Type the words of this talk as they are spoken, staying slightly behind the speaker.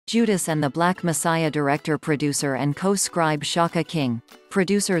Judas and the Black Messiah. Director, producer and co-scribe Shaka King.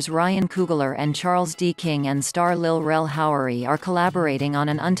 Producers Ryan Coogler and Charles D. King and star Lil Rel Howery are collaborating on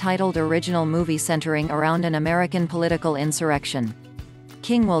an untitled original movie centering around an American political insurrection.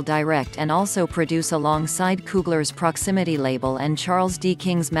 King will direct and also produce alongside Coogler's Proximity label and Charles D.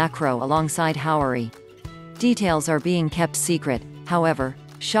 King's Macro alongside Howery. Details are being kept secret, however.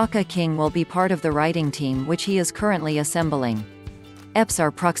 Shaka King will be part of the writing team which he is currently assembling. EPs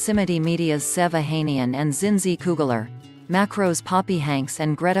are Proximity Media's Seva Hanian and Zinzi Coogler. Macro's Poppy Hanks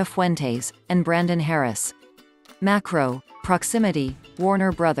and Greta Fuentes, and Brandon Harris. Macro, Proximity,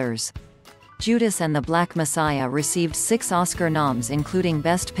 Warner Brothers. Judas and the Black Messiah received 6 Oscar noms including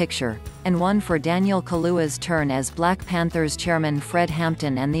Best Picture, and 1 for Daniel Kaluuya's turn as Black Panther's chairman Fred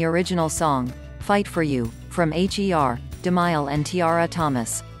Hampton and the original song, Fight for You, from Her, DeMille and Tiara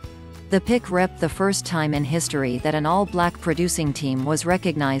Thomas. The pick repped the first time in history that an all-black producing team was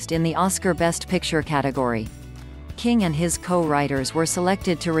recognized in the Oscar Best Picture category. King and his co-writers were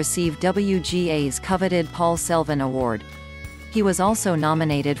selected to receive WGA's coveted Paul Selvin Award. He was also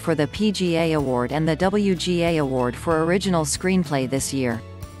nominated for the PGA Award and the WGA Award for Original Screenplay this year.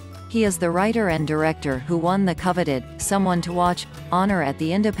 He is the writer and director who won the coveted Someone to Watch honor at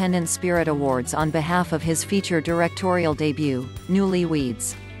the Independent Spirit Awards on behalf of his feature directorial debut,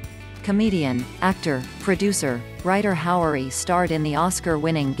 Newlyweds. Comedian, actor, producer, writer Howery starred in the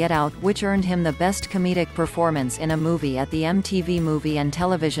Oscar-winning Get Out, which earned him the Best Comedic Performance in a Movie at the MTV Movie and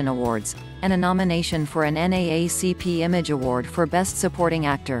Television Awards, and a nomination for an NAACP Image Award for Best Supporting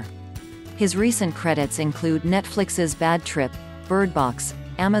Actor. His recent credits include Netflix's Bad Trip, Bird Box,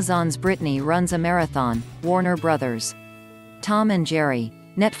 Amazon's Brittany Runs a Marathon, Warner Brothers. Tom and Jerry,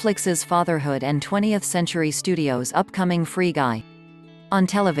 Netflix's Fatherhood and 20th Century Studios' upcoming Free Guy. On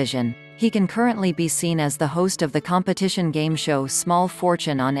television, he can currently be seen as the host of the competition game show Small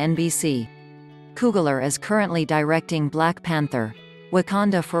Fortune on NBC. Coogler is currently directing Black Panther: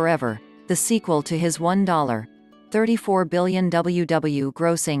 Wakanda Forever, the sequel to his $1.34 billion WW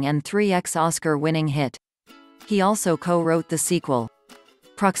grossing and 3x Oscar-winning hit. He also co-wrote the sequel.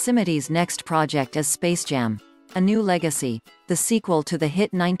 Proximity's next project is Space Jam: A New Legacy, the sequel to the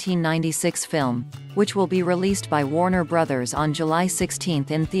hit 1996 film, which will be released by Warner Brothers on July 16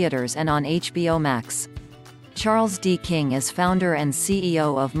 in theaters and on HBO Max. Charles D. King is founder and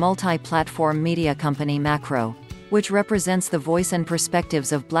CEO of multi-platform media company Macro, which represents the voice and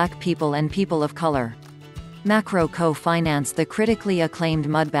perspectives of Black people and people of color. Macro co-financed the critically acclaimed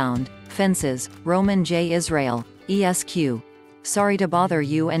Mudbound, Fences, Roman J. Israel, ESQ, Sorry to Bother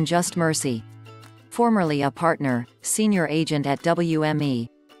You and Just Mercy. Formerly a partner, senior agent at WME,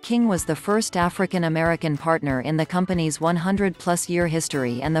 King was the first African-American partner in the company's 100-plus year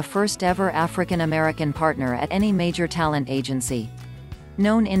history and the first ever African-American partner at any major talent agency.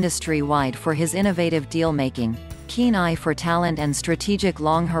 Known industry-wide for his innovative deal-making, keen eye for talent and strategic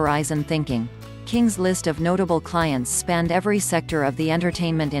long-horizon thinking, King's list of notable clients spanned every sector of the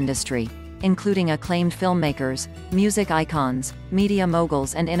entertainment industry, including acclaimed filmmakers, music icons, media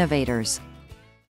moguls and innovators.